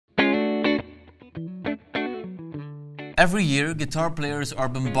Every year, guitar players are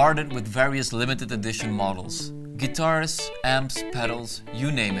bombarded with various limited edition models. Guitars, amps, pedals,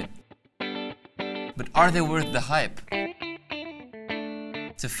 you name it. But are they worth the hype?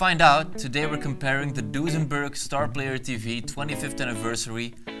 To find out, today we're comparing the Duesenberg Starplayer TV 25th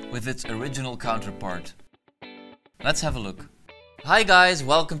anniversary with its original counterpart. Let's have a look. Hi guys,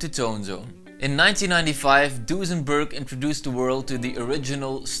 welcome to Tone Zone. In 1995, Duesenberg introduced the world to the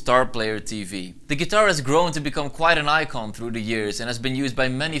original Starplayer TV. The guitar has grown to become quite an icon through the years and has been used by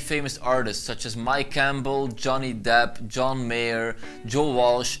many famous artists such as Mike Campbell, Johnny Depp, John Mayer, Joe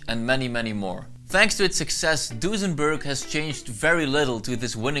Walsh and many more. Thanks to its success, Duesenberg has changed very little to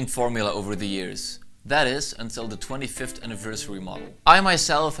this winning formula over the years. That is, until the 25th anniversary model. I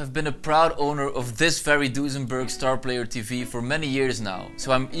myself have been a proud owner of this very Duesenberg Starplayer TV for many years now,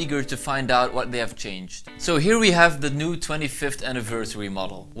 so I'm eager to find out what they have changed. So here we have the new 25th anniversary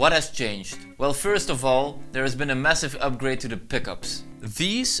model. What has changed? Well, first of all, there has been a massive upgrade to the pickups.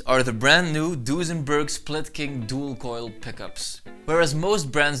 These are the brand new Duesenberg Split King dual coil pickups. Whereas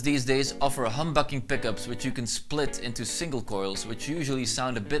most brands these days offer humbucking pickups which you can split into single coils, which usually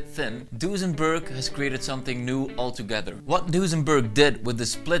sound a bit thin, Duesenberg has created something new altogether. What Duesenberg did with the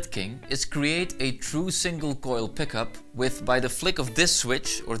Split King is create a true single coil pickup with, by the flick of this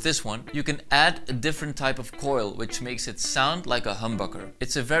switch, or this one, you can add a different type of coil which makes it sound like a humbucker.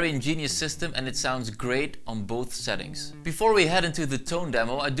 It's a very ingenious system and it sounds great on both settings. Before we head into the tone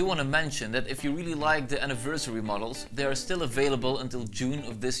demo, I do want to mention that if you really like the anniversary models, they are still available until June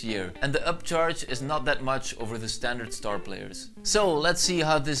of this year, and the upcharge is not that much over the standard Starplayers. So let's see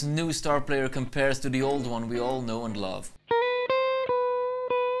how this new Starplayer compares to the old one we all know and love.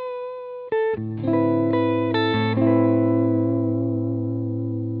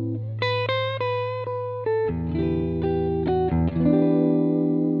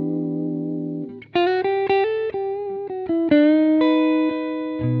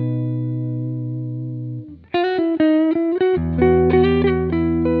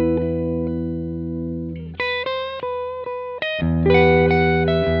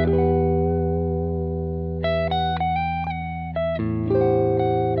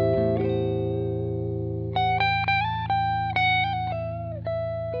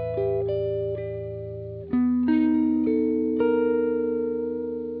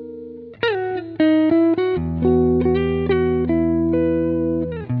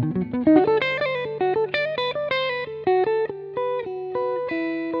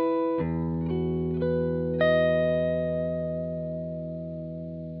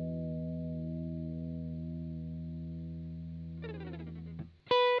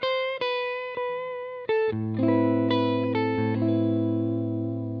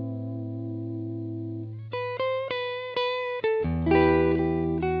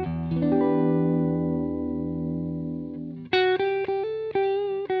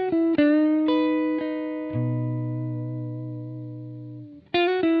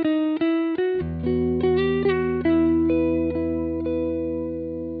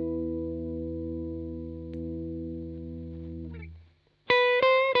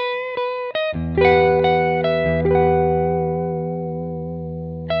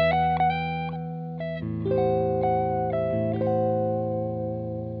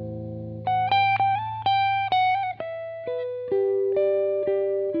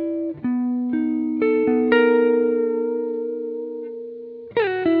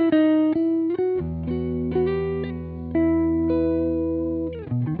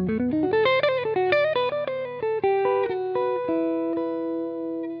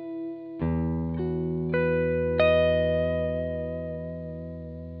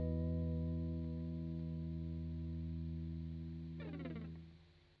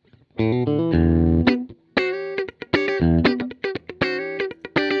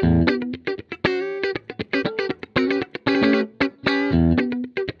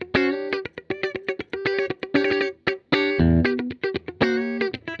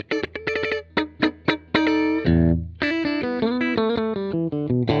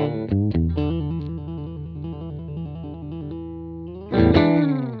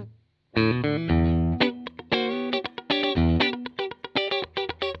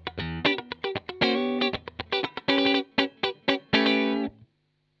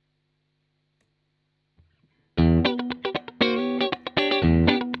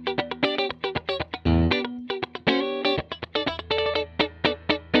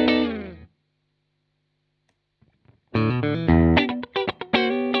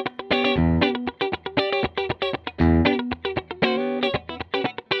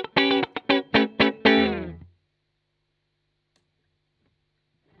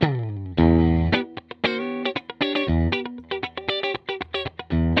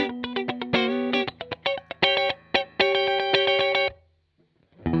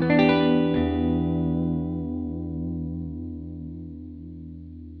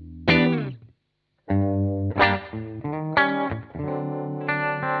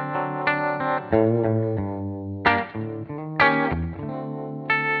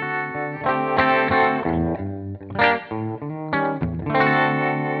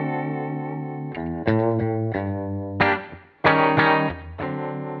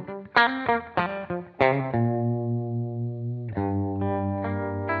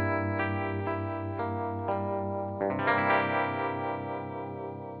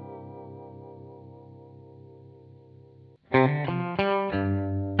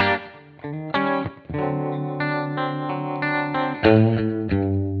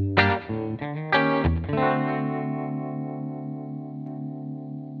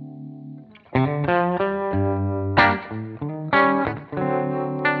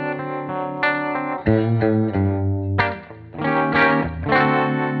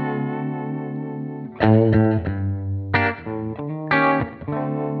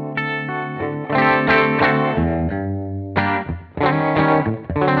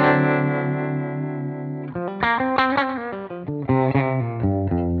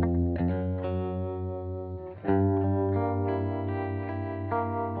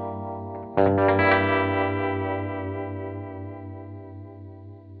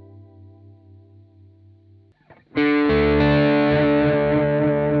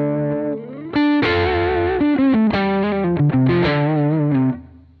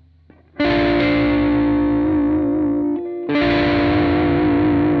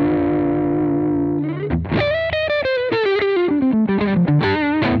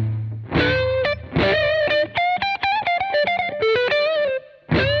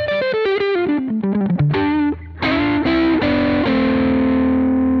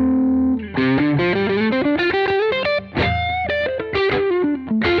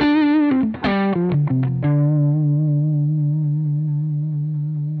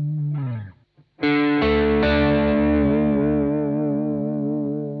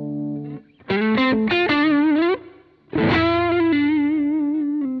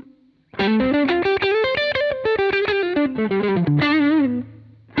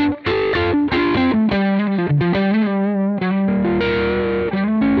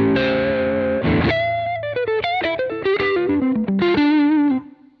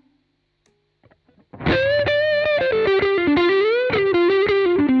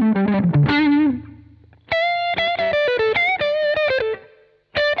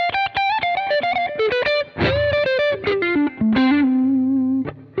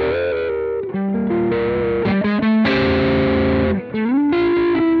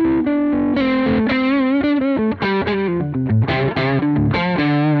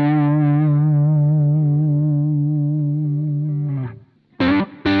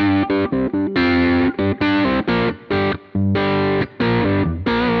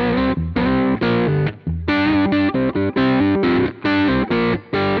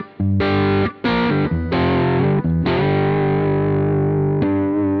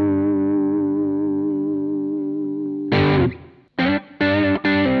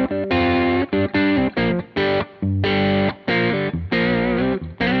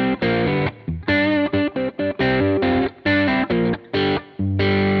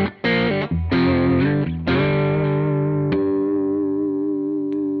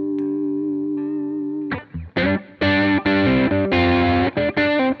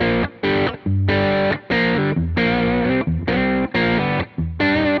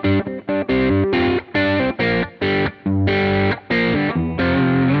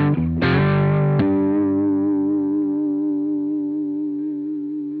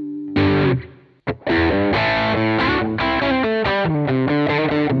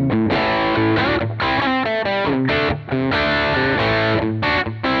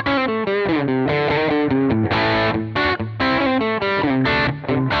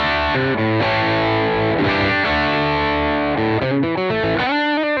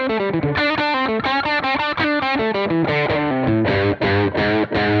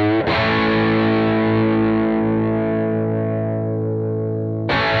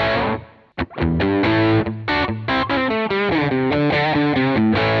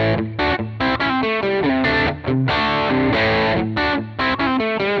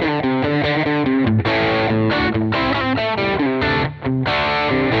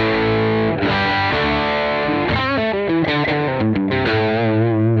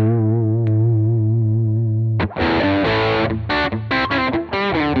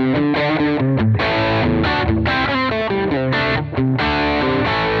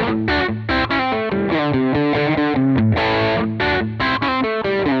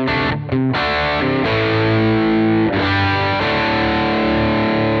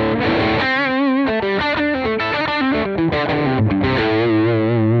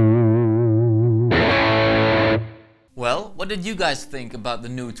 Well, what did you guys think about the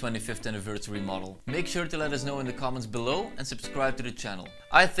new 25th anniversary model? Make sure to let us know in the comments below and subscribe to the channel.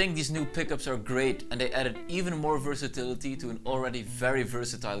 I think these new pickups are great and they added even more versatility to an already very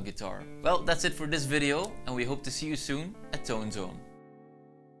versatile guitar. Well, that's it for this video and we hope to see you soon at Tone Zone.